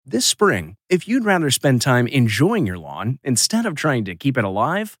This spring, if you'd rather spend time enjoying your lawn instead of trying to keep it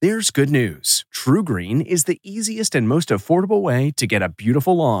alive, there's good news. TruGreen is the easiest and most affordable way to get a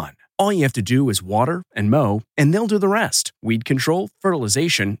beautiful lawn. All you have to do is water and mow, and they'll do the rest. Weed control,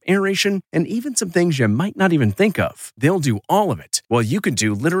 fertilization, aeration, and even some things you might not even think of. They'll do all of it, while you can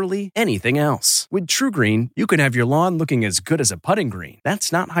do literally anything else. With TruGreen, you can have your lawn looking as good as a putting green.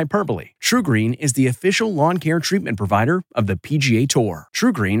 That's not hyperbole. TruGreen is the official lawn care treatment provider of the PGA Tour.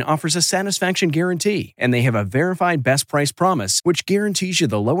 TruGreen offers a satisfaction guarantee, and they have a verified best price promise, which guarantees you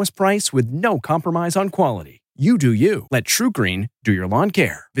the lowest price with no compromise on quality. You do you. Let TruGreen do your lawn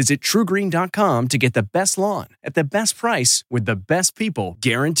care. Visit TruGreen.com to get the best lawn at the best price with the best people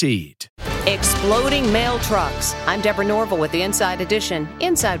guaranteed. Exploding mail trucks. I'm Deborah Norville with the Inside Edition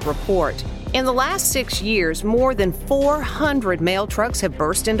Inside Report. In the last 6 years, more than 400 mail trucks have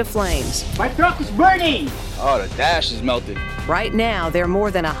burst into flames. My truck is burning! Oh, the dash is melted. Right now, there are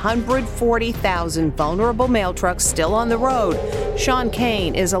more than 140,000 vulnerable mail trucks still on the road. Sean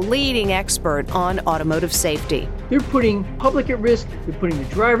Kane is a leading expert on automotive safety. They're putting public at risk, they're putting the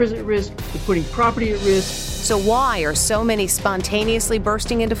drivers at risk, they're putting property at risk. So why are so many spontaneously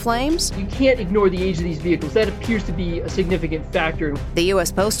bursting into flames? You can't ignore the age of these vehicles. That appears to be a significant factor. The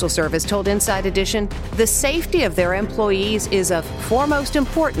U.S. Postal Service told Inside Edition the safety of their employees is of foremost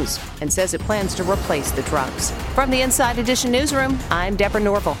importance and says it plans to replace the trucks. From the Inside Edition newsroom, I'm Deborah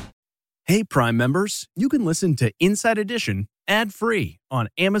Norville. Hey, Prime members, you can listen to Inside Edition ad-free on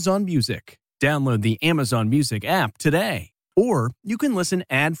Amazon Music. Download the Amazon Music app today. Or you can listen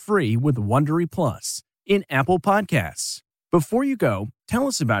ad-free with Wondery Plus in Apple Podcasts. Before you go, tell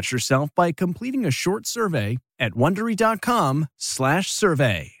us about yourself by completing a short survey at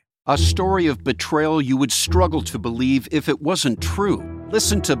Wondery.com/survey. A story of betrayal you would struggle to believe if it wasn't true.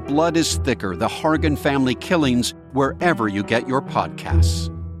 Listen to Blood is Thicker, The Hargan Family Killings, wherever you get your podcasts.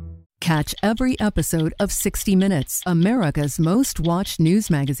 Catch every episode of 60 Minutes, America's most watched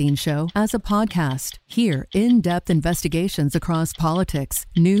news magazine show, as a podcast. Hear in-depth investigations across politics,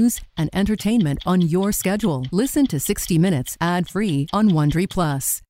 news, and entertainment on your schedule. Listen to 60 Minutes ad-free on Wondery Plus.